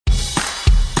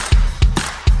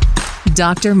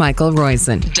Dr. Michael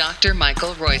Roizen. Dr.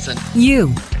 Michael Roizen.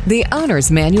 You, the Owner's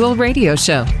Manual Radio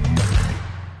Show.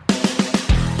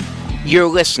 You're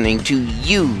listening to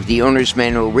You, the Owner's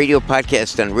Manual Radio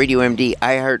Podcast on Radio MD,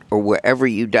 iHeart, or wherever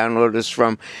you download us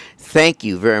from. Thank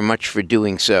you very much for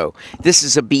doing so. This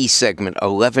is a B segment,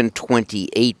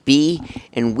 1128B,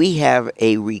 and we have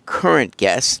a recurrent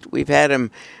guest. We've had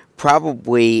him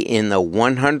probably in the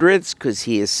 100s because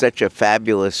he is such a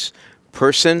fabulous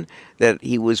person that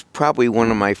he was probably one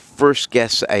of my first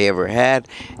guests I ever had,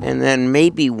 and then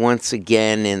maybe once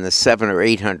again in the 700s or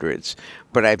 800s,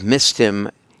 but I've missed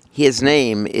him. His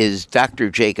name is Dr.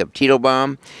 Jacob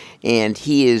Teitelbaum, and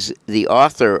he is the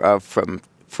author of From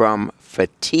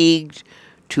Fatigued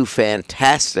to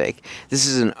Fantastic. This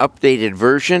is an updated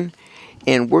version,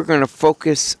 and we're going to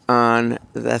focus on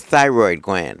the thyroid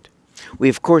gland. We,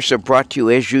 of course, are brought to you,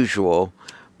 as usual,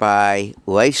 by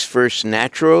Life's First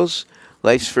Naturals,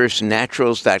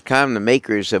 lifesfirstnaturals.com, the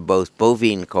makers of both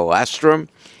bovine colostrum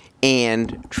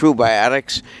and True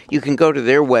Biotics. You can go to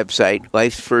their website,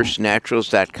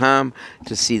 lifesfirstnaturals.com,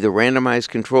 to see the randomized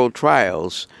controlled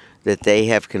trials that they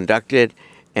have conducted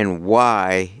and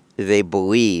why they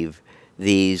believe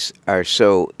these are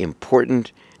so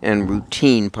important and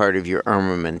routine part of your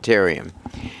armamentarium.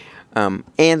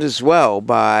 And as well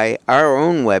by our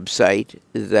own website,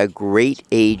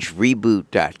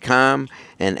 thegreatagereboot.com,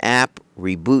 and app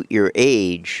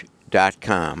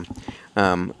rebootyourage.com.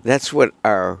 That's what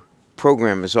our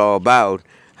program is all about,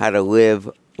 how to live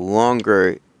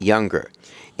longer, younger.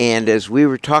 And as we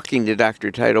were talking to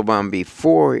Dr. Teitelbaum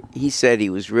before, he said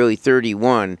he was really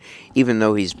 31, even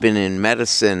though he's been in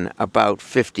medicine about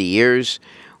 50 years,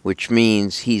 which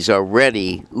means he's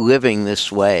already living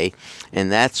this way.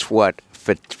 And that's what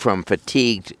From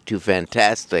Fatigued to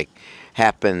Fantastic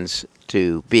happens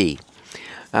to be.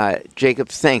 Jacob,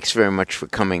 thanks very much for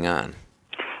coming on.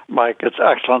 Mike, it's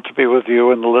excellent to be with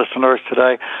you and the listeners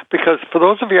today, because for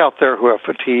those of you out there who have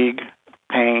fatigue,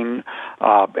 pain,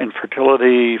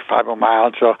 infertility,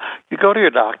 fibromyalgia, you go to your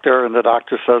doctor and the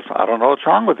doctor says, I don't know what's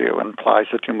wrong with you, and implies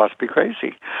that you must be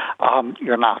crazy.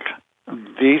 You're not.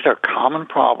 These are common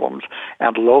problems,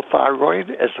 and low thyroid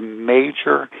is a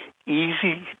major,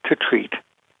 easy-to-treat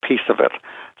piece of it.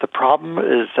 The problem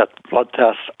is that blood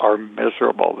tests are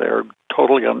miserable. They're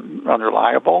totally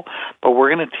unreliable, but we're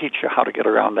going to teach you how to get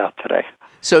around that today.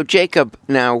 So, Jacob,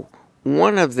 now,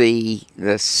 one of the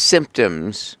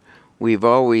symptoms we've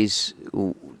always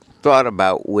thought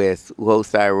about with low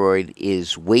thyroid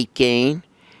is weight gain,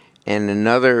 and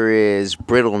another is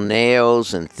brittle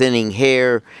nails and thinning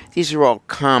hair. These are all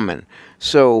common.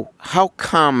 So how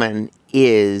common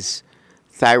is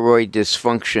thyroid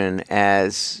dysfunction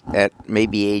as at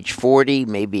maybe age 40,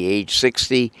 maybe age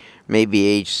 60, maybe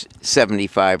age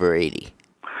 75 or 80?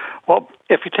 Well,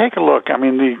 if you take a look,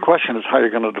 the question is how you're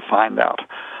going to define that.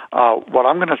 What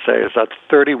I'm going to say is that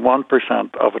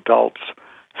 31% of adults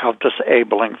have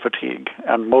disabling fatigue,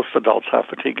 and most adults have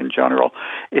fatigue in general.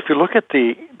 If you look at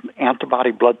the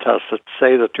antibody blood tests that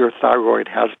say that your thyroid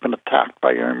has been attacked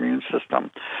by your immune system,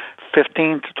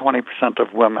 15 to 20%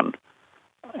 of women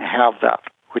have that,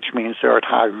 which means they're at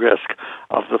high risk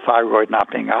of the thyroid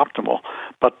not being optimal.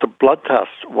 But the blood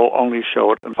tests will only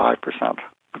show it in 5%.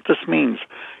 What this means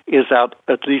is that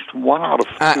at least 1 out of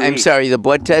 3... I'm sorry, the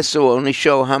blood tests will only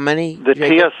show how many? The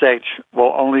TSH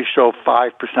will only show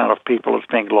 5% of people as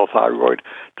being low thyroid,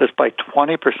 despite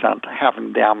 20%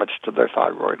 having damage to their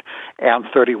thyroid, and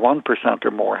 31%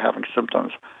 or more having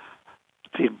symptoms.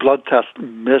 The blood tests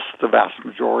miss the vast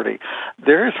majority.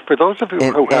 For those of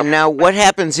you who have... And now, what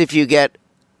happens if you get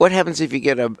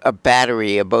a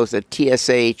battery of both a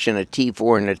TSH and a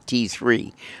T4 and a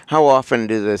T3? How often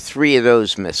do the three of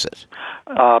those miss it?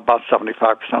 About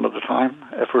 75% of the time,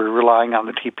 if we're relying on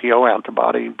the TPO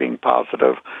antibody being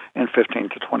positive in 15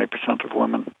 to 20% of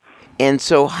women. And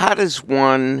so how does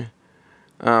one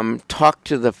talk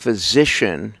to the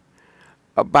physician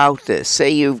about this?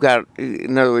 Say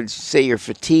in other words, say you're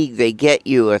fatigued, they get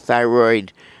you a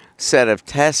thyroid set of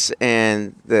tests,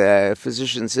 and the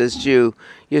physician says to you,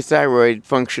 your thyroid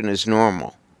function is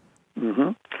normal.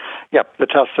 Mm-hmm. Yep, the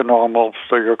tests are normal,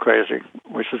 so you're crazy,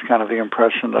 which is kind of the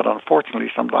impression that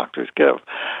unfortunately some doctors give.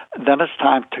 Then it's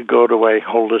time to go to a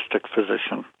holistic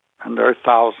physician, and there are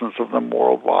thousands of them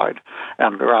worldwide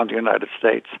and around the United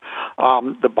States.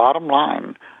 The bottom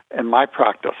line in my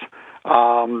practice,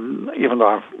 even though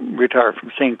I've retired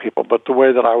from seeing people, but the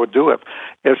way that I would do it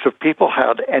is if people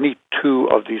had any two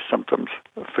of these symptoms,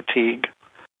 fatigue,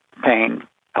 pain,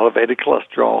 elevated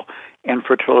cholesterol,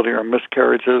 infertility or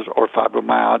miscarriages, or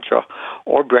fibromyalgia,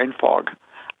 or brain fog,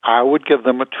 I would give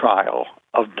them a trial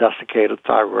of desiccated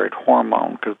thyroid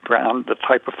hormone, because the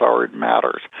type of thyroid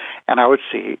matters. And I would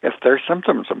see if their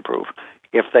symptoms improve.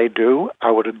 If they do,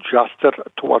 I would adjust it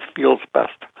to what feels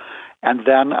best. And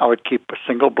then I would keep a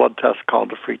single blood test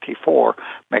called the free T4,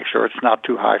 make sure it's not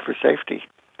too high for safety.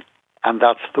 And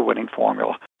that's the winning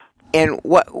formula. And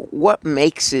what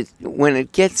makes it, when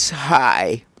it gets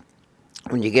high,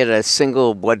 when you get a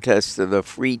single blood test of the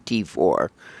free T4,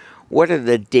 what are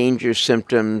the danger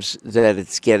symptoms that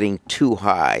it's getting too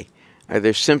high? Are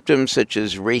there symptoms such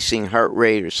as racing heart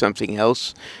rate or something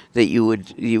else that you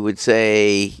would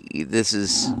say this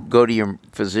is go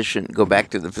back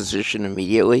to the physician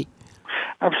immediately?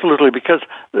 Absolutely, because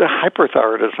the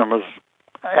hyperthyroidism is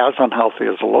as unhealthy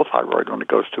as a low thyroid when it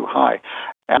goes too high.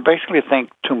 And basically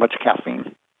think too much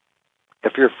caffeine.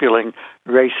 If you're feeling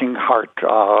racing heart,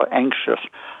 anxious,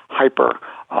 hyper,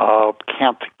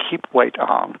 can't keep weight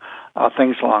on,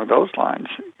 things along those lines,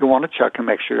 you want to check and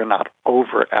make sure you're not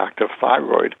overactive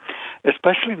thyroid,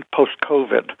 especially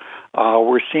post-COVID.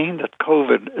 We're seeing that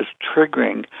COVID is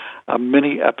triggering a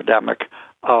mini epidemic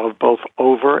of both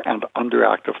over and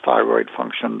underactive thyroid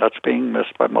function that's being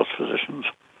missed by most physicians.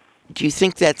 Do you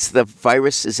think that's the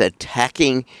virus is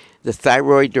attacking the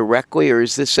thyroid directly, or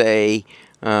is this a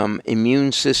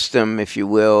immune system, if you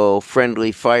will,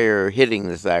 friendly fire hitting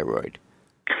the thyroid?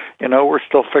 We're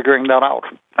still figuring that out.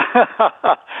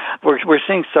 We're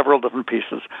seeing several different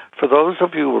pieces. For those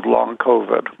of you with long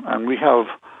COVID, and we have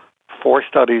 4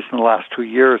 studies in the last 2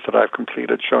 years that I've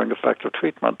completed showing effective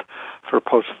treatment for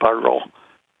post-viral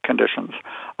conditions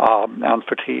and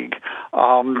fatigue.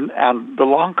 And the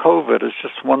long COVID is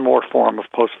just one more form of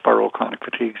post-viral chronic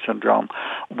fatigue syndrome.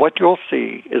 What you'll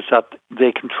see is that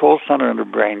the control center in the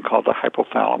brain called the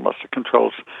hypothalamus, it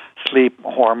controls sleep,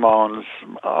 hormones,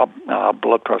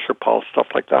 blood pressure, pulse,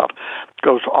 stuff like that,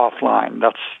 goes offline.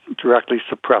 That's directly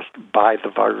suppressed by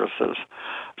the viruses.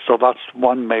 So that's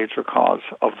one major cause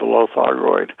of the low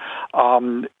thyroid.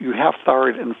 You have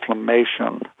thyroid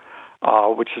inflammation,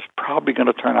 which is probably going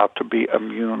to turn out to be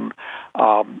immune,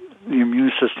 the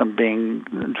immune system being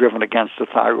driven against the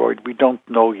thyroid. We don't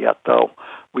know yet, though.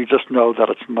 We just know that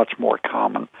it's much more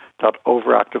common, that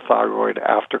overactive thyroid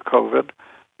after COVID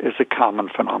is a common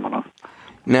phenomenon.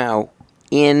 Now,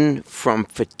 from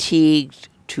fatigued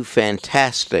to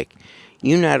fantastic,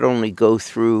 you not only go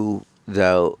through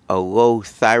a low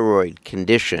thyroid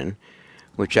condition,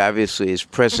 which obviously is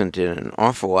present in an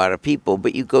awful lot of people,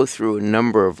 but you go through a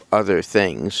number of other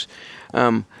things.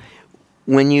 One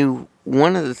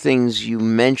of the things you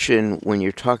mention when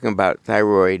you're talking about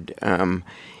thyroid, and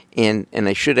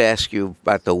I should ask you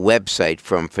about the website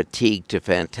From Fatigue to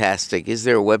Fantastic. Is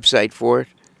there a website for it?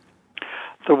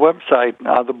 The website,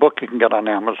 the book you can get on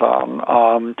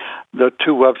Amazon. The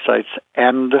 2 websites,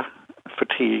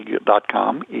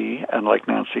 endfatigue.com, E, and like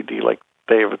Nancy, D, like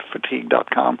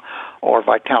davidfatigue.com, or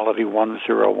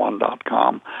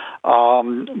vitality101.com.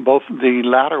 Both the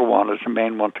latter one is the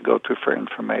main one to go to for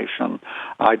information.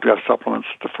 I do have supplements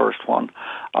to the first one.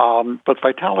 But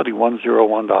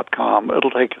vitality101.com,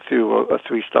 it'll take you through a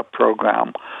 3-step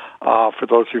program for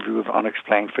those of you with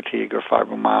unexplained fatigue or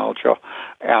fibromyalgia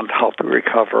and help to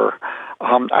recover.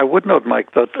 I would note,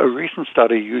 Mike, that a recent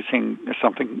study using a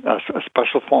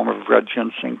special form of red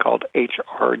ginseng called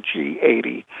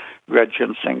HRG80, red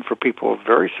ginseng for people with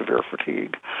very severe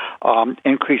fatigue,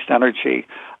 increased energy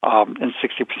in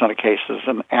 60% of cases,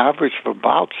 an average of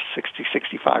about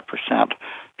 60-65%.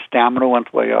 Stamina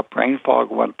went way up, brain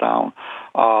fog went down,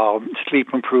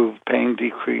 sleep improved, pain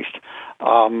decreased.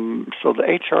 So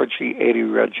the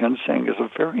HRG80 red ginseng is a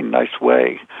very nice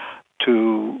way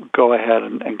to go ahead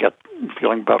and get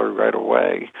feeling better right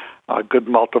away. Good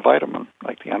multivitamin,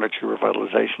 like the Energy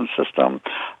Revitalization System,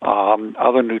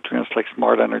 other nutrients like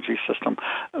Smart Energy System.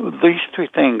 These 3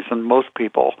 things, and most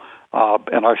people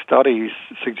in our studies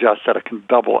suggest that it can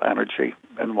double energy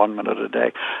in 1 minute a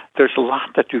day. There's a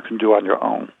lot that you can do on your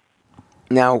own.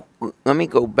 Now, let me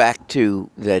go back to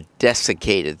the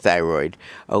desiccated thyroid.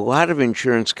 A lot of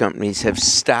insurance companies have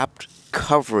stopped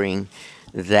covering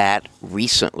that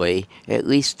recently, at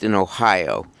least in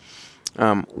Ohio.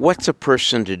 What's a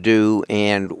person to do,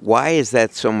 and why is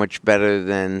that so much better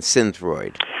than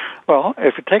Synthroid? Well,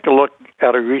 if you take a look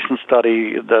at a recent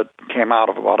study that came out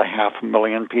of about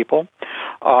 500,000 people,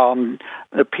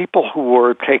 the people who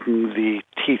were taking the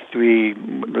T3,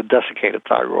 the desiccated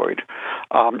thyroid,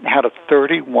 had a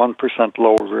 31%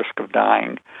 lower risk of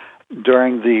dying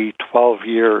during the 12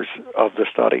 years of the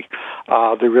study.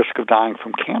 The risk of dying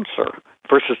from cancer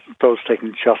versus those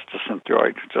taking just a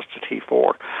Synthroid, just a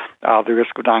T4. The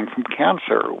risk of dying from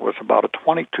cancer was about a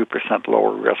 22%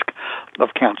 lower risk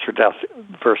of cancer death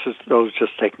versus those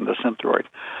just taking the Synthroid.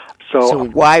 So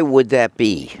why would that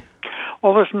be?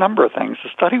 Well, there's a number of things. The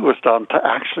study was done to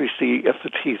actually see if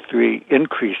the T3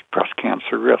 increased breast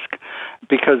cancer risk,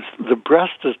 because the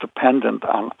breast is dependent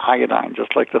on iodine,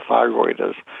 just like the thyroid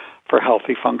is, for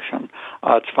healthy function.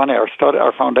 It's funny,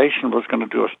 our foundation was going to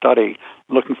do a study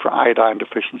looking for iodine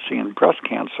deficiency in breast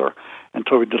cancer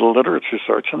until we did a literature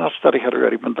search, and that study had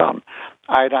already been done.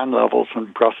 Iodine levels in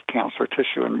breast cancer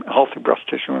tissue and healthy breast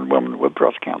tissue in women with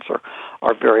breast cancer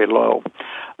are very low.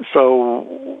 So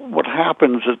what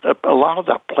happens is that a lot of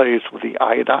that plays with the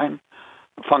iodine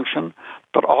function,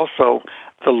 but also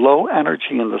the low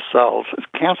energy in the cells.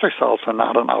 Cancer cells are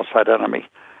not an outside enemy.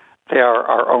 They are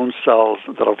our own cells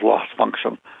that have lost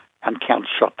function and can't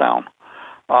shut down.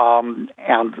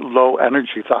 And low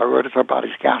energy thyroid is our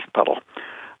body's gas pedal.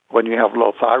 When you have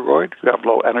low thyroid, you have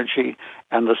low energy,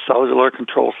 and the cellular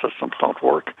control systems don't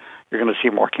work, you're going to see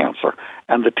more cancer.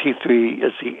 And the T3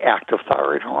 is the active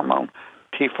thyroid hormone.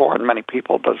 T4 in many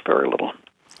people does very little.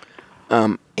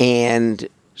 And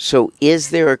so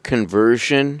is there a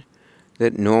conversion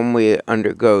that normally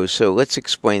undergoes? So let's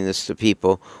explain this to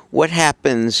people. What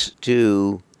happens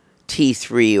to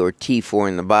T3 or T4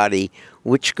 in the body?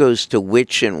 Which goes to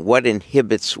which, and what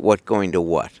inhibits what going to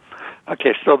what?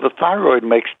 Okay, so the thyroid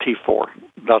makes T4.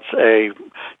 That's a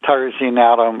tyrosine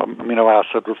atom amino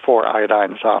acid with 4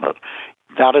 iodines on it.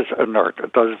 That is inert.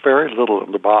 It does very little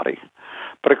in the body.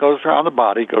 But it goes around the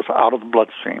body, goes out of the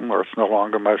bloodstream, where it's no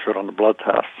longer measured on the blood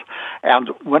tests. And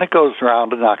when it goes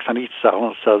around, it knocks on each cell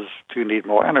and says, do you need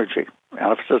more energy?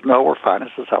 And if it says, no, we're fine,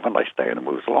 it says, have a nice day, and it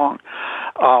moves along.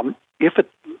 If the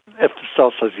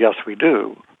cell says, yes, we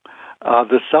do,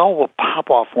 the cell will pop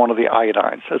off one of the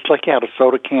iodines. It's like you had a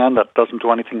soda can that doesn't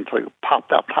do anything until you pop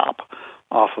that top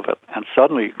off of it, and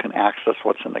suddenly you can access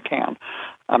what's in the can.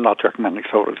 I'm not recommending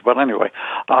sodas, but anyway.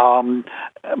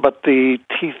 But the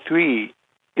T3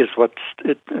 is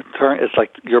it's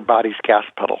like your body's gas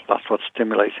pedal. That's what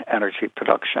stimulates energy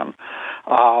production.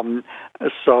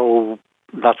 So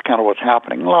that's kind of what's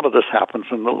happening. A lot of this happens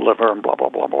in the liver and blah, blah,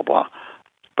 blah, blah, blah.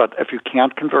 But if you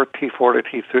can't convert T4 to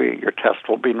T3, your test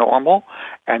will be normal,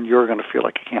 and you're going to feel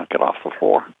like you can't get off the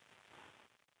floor.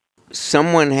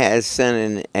 Someone has sent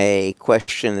in a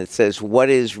question that says, what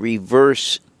is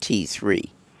reverse T3?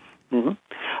 Mm-hmm.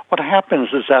 What happens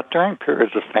is that during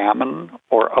periods of famine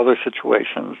or other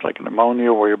situations like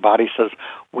pneumonia where your body says,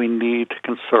 we need to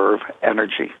conserve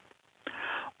energy,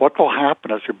 what will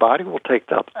happen is your body will take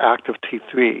that active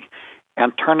T3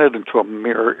 and turn it into a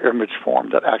mirror image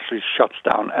form that actually shuts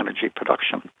down energy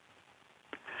production.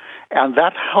 And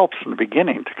that helps in the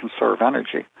beginning to conserve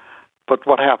energy. But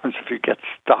what happens if you get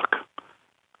stuck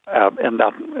in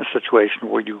that situation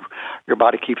where your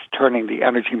body keeps turning the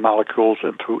energy molecules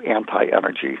into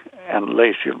anti-energy and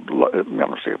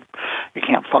you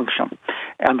can't function?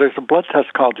 And there's a blood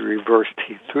test called the reverse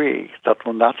T3 that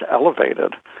when that's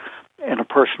elevated in a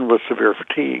person with severe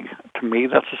fatigue, to me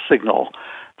that's a signal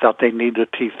that they need the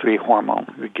T3 hormone.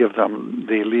 You give them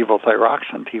the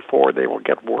levothyroxine, T4, they will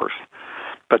get worse.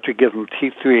 But you give them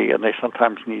T3, and they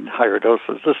sometimes need higher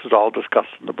doses. This is all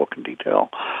discussed in the book in detail.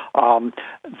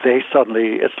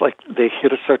 It's like they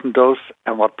hit a certain dose,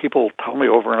 and what people tell me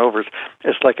over and over is,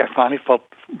 it's like I finally felt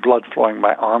blood flowing in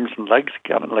my arms and legs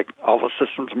again, and like all the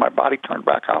systems in my body turned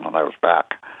back on, and I was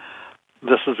back.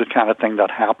 This is the kind of thing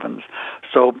that happens.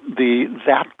 So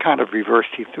that kind of reverse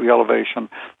T3 elevation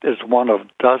is one of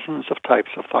dozens of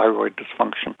types of thyroid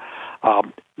dysfunction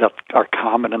that are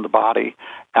common in the body.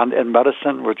 And in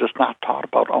medicine, we're just not taught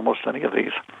about almost any of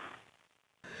these.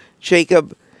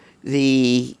 Jacob,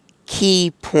 the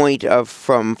key point of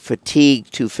from fatigue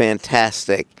to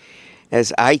fantastic,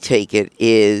 as I take it,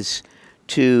 is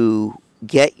to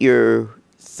get your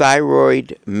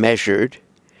thyroid measured,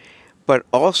 but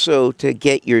also to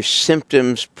get your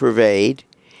symptoms purveyed,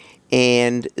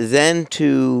 and then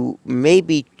to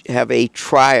maybe have a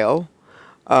trial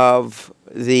of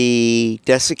the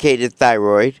desiccated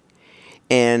thyroid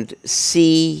and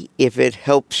see if it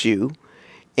helps you,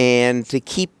 and to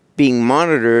keep being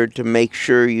monitored to make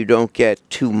sure you don't get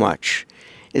too much.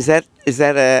 Is that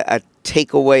a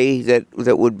takeaway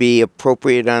that would be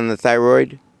appropriate on the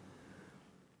thyroid?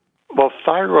 Well,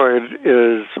 thyroid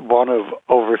is one of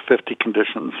over 50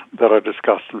 conditions that are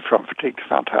discussed in From Fatigue to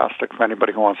Fantastic for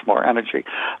anybody who wants more energy.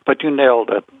 But you nailed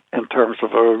it in terms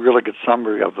of a really good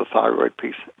summary of the thyroid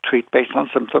piece. Treat based on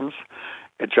symptoms,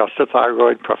 adjust the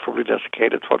thyroid, preferably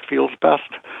desiccated, what feels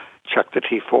best, check the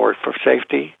T4 for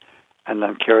safety, and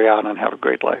then carry on and have a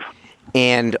great life.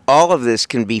 And all of this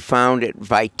can be found at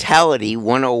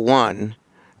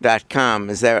vitality101.com.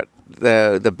 Is that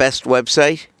the best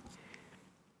website?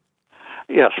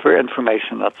 Yes, for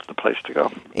information, that's the place to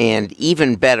go. And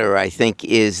even better, I think,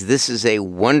 is this is a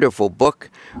wonderful book,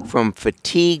 From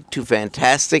Fatigue to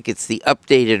Fantastic. It's the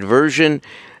updated version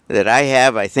that I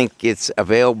have. I think it's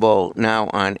available now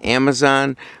on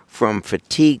Amazon, From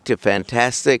Fatigue to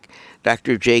Fantastic.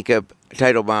 Dr. Jacob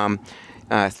Teitelbaum,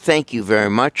 thank you very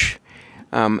much.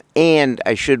 And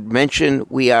I should mention,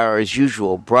 we are, as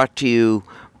usual, brought to you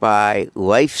by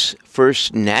Life's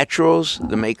First Naturals,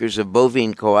 the makers of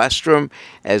bovine colostrum,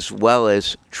 as well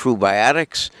as True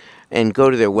Biotics. And go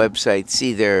to their website,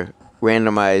 see their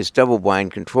randomized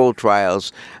double-blind control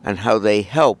trials on how they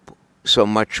help so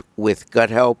much with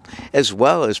gut health, as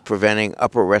well as preventing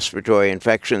upper respiratory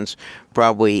infections,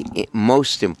 probably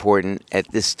most important at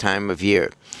this time of year,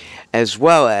 as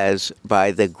well as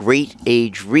by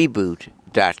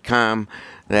thegreatagereboot.com.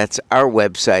 That's our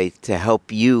website to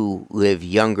help you live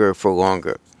younger for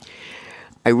longer.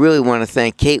 I really want to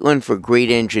thank Caitlin for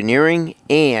great engineering,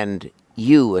 and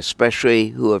you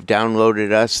especially who have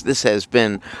downloaded us. This has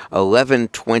been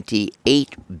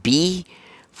 1128B,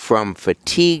 From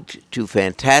Fatigued to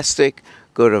Fantastic.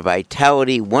 Go to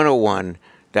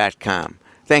vitality101.com.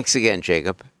 Thanks again,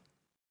 Jacob.